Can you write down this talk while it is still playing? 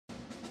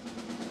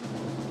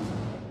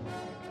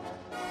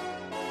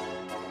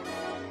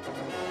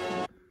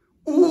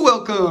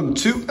Welcome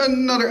to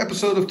another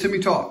episode of Timmy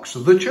Talks,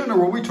 the channel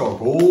where we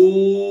talk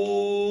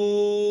old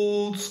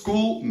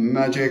school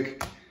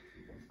magic.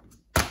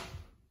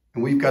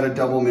 And we've got a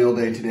double mail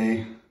day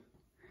today.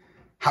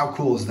 How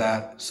cool is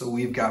that? So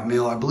we've got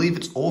mail, I believe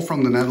it's all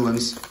from the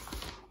Netherlands.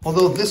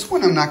 Although this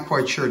one I'm not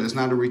quite sure, there's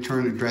not a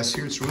return address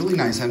here. It's a really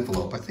nice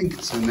envelope. I think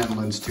it's the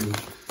Netherlands too.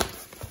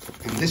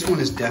 And this one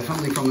is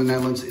definitely from the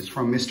Netherlands. It's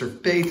from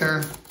Mr.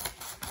 Peter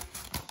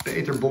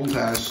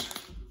Bonthuis.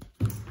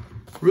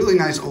 Really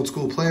nice old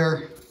school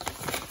player.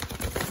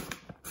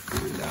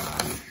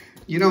 And,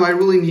 you know, I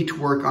really need to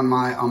work on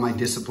my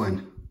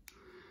discipline.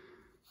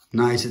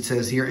 Nice, it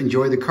says here,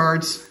 enjoy the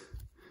cards.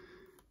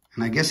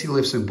 And I guess he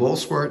lives in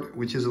Bolsward,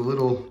 which is a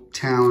little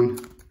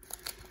town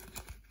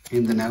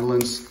in the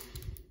Netherlands.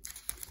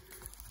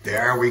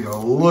 There we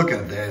go, look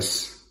at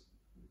this.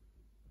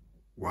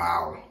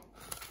 Wow.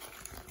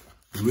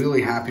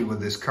 Really happy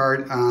with this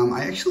card.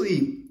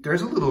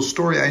 There's a little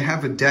story. I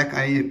have a deck.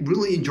 I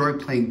really enjoy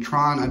playing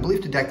Tron. I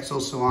believe the deck is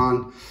also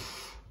on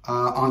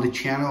the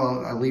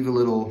channel. I'll leave a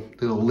little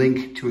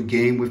link to a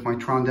game with my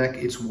Tron deck.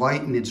 It's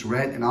white and it's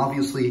red, and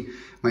obviously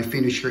my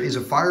finisher is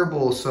a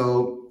fireball.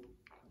 So,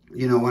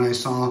 you know, when I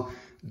saw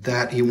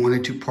that he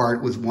wanted to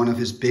part with one of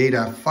his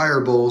beta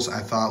fireballs,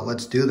 I thought,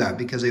 let's do that,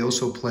 because they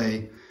also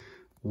play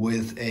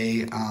with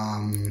a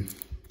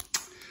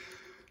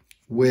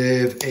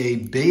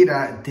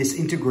beta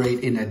disintegrate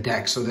in a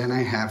deck. So then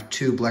I have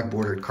two black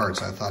bordered cards.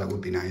 So I thought it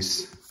would be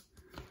nice.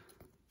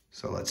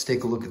 So let's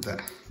take a look at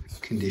the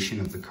condition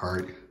of the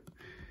card.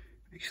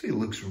 Actually, it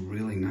looks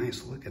really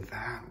nice. Look at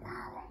that.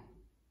 Wow.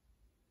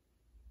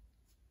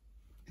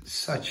 It's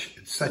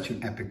such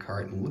an epic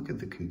card. And look at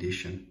the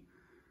condition.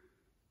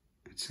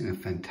 It's in a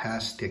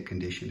fantastic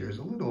condition. There's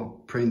a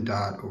little print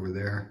dot over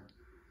there.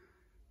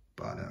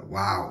 But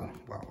wow.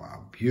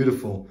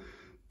 Beautiful.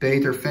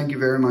 Peter, thank you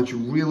very much.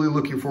 Really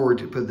looking forward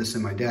to put this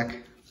in my deck.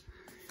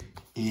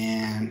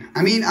 And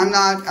I mean, I'm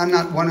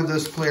not one of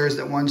those players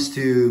that wants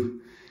to,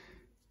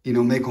 you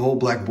know, make a whole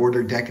black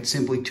border deck. It's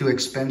simply too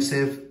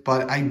expensive.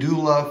 But I do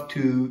love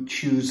to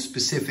choose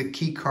specific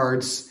key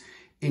cards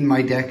in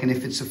my deck, and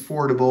if it's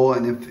affordable,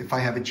 and if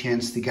I have a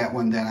chance to get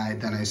one, then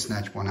I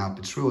snatch one up.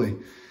 It's really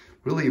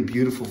a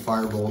beautiful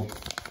fireball.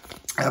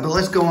 But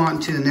let's go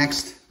on to the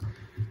next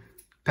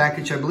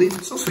package. I believe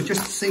it's also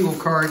just a single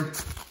card.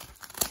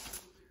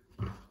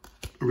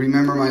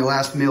 Remember, my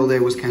last mail day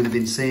was kind of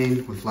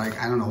insane with, like,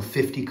 I don't know,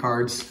 50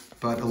 cards,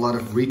 but a lot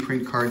of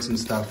reprint cards and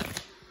stuff.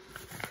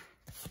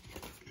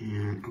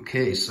 And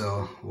okay,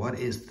 so what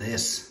is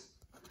this?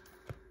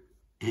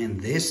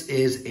 And this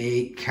is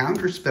a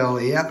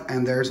counterspell. Yep,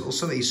 and there's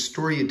also a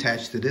story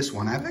attached to this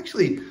one. I've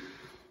actually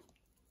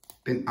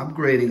been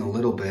upgrading a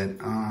little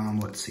bit.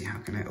 Let's see, how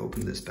can I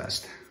open this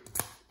best?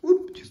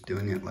 Whoop, just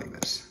doing it like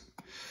this.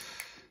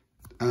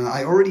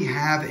 I already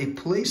have a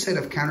play set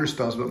of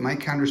counterspells, but my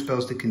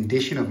counterspells, the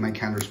condition of my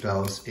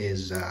counterspells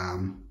is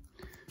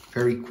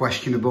very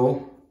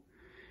questionable.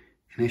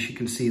 And as you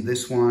can see,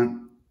 this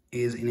one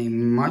is in a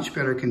much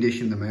better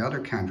condition than my other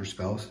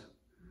counterspells.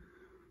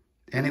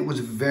 And it was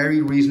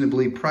very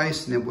reasonably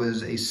priced, and it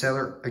was a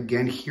seller,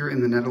 again, here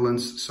in the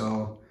Netherlands.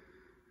 So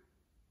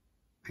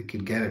I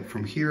could get it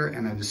from here,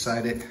 and I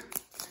decided,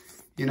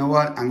 you know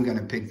what, I'm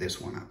gonna pick this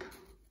one up.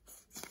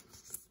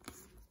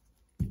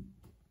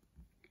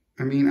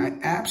 I mean, I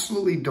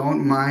absolutely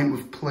don't mind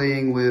with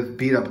playing with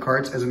beat up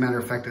cards. As a matter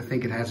of fact, I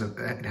think it has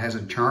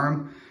a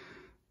charm.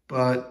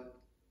 But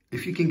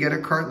if you can get a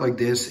card like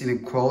this in a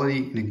quality,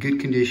 in a good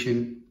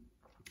condition,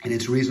 and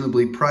it's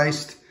reasonably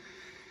priced,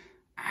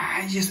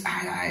 I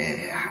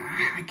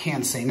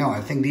can't say no.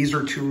 I think these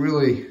are two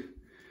really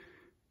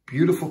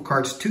beautiful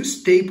cards, two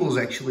staples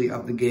actually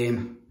of the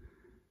game,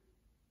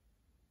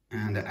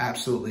 and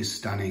absolutely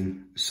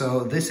stunning.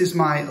 So this is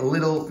my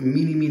little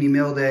mini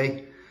mail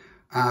day.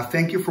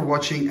 Thank you for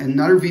watching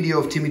another video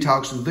of Timmy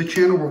Talks, the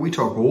channel where we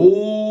talk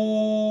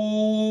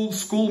old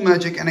school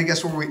magic, and I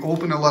guess where we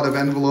open a lot of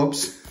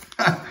envelopes.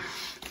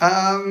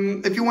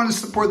 If you want to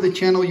support the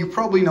channel, you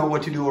probably know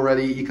what to do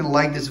already. You can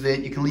like this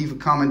vid, you can leave a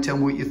comment, tell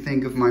me what you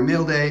think of my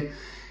mail day.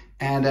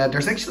 And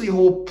there's actually a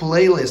whole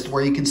playlist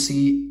where you can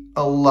see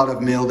a lot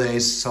of mail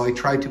days. So I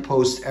try to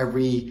post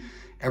every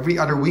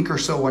other week or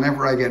so.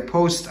 Whenever I get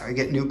posts, I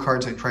get new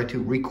cards, I try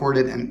to record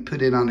it and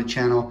put it on the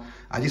channel.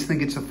 I just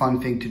think it's a fun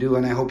thing to do,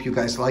 and I hope you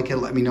guys like it.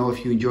 Let me know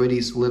if you enjoy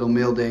these little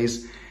mail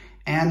days.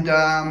 And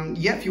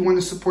yeah, if you want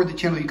to support the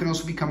channel, you can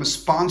also become a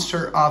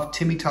sponsor of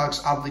Timmy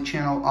Talks, of the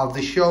channel, of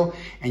the show.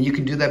 And you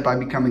can do that by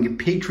becoming a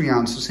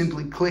Patreon. So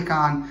simply click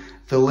on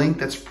the link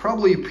that's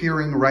probably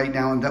appearing right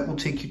now, and that will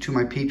take you to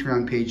my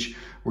Patreon page,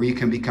 where you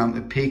can become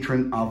a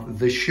patron of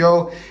the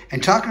show.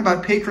 And talking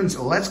about patrons,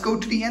 let's go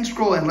to the end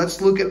scroll and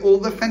let's look at all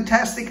the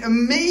fantastic,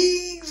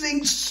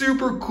 amazing,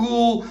 super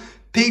cool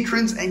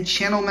patrons and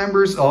channel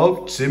members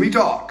of Timmy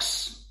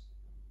Talks.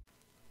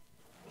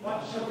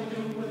 What shall we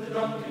do with the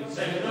drunken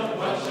sailor?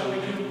 What shall we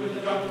do with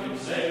the drunken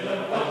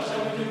sailor? What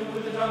shall we do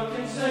with the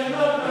drunken sailor?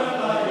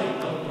 Early in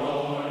the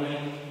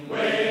morning,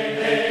 way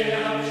hey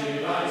and up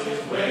she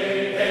rises,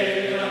 way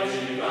hey and up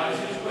she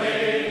rises,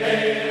 way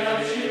hey and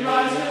up she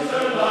rises.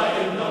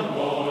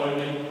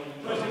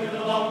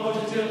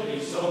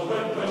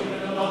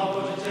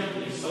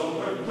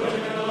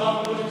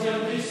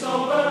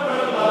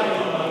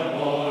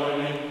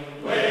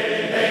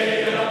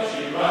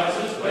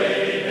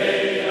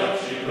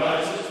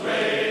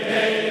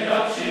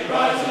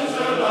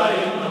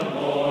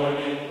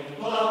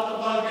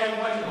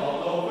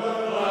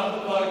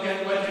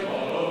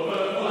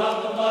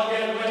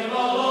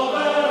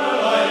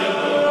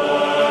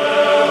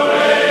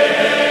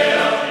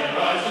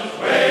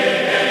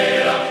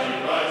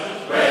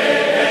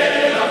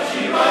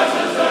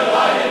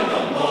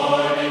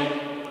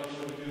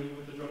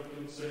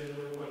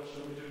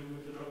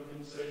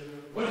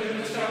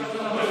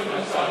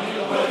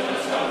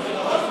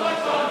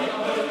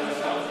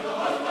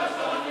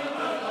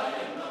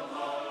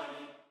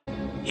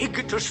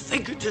 Ticketus,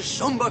 finketus,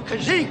 somber,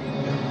 kazing.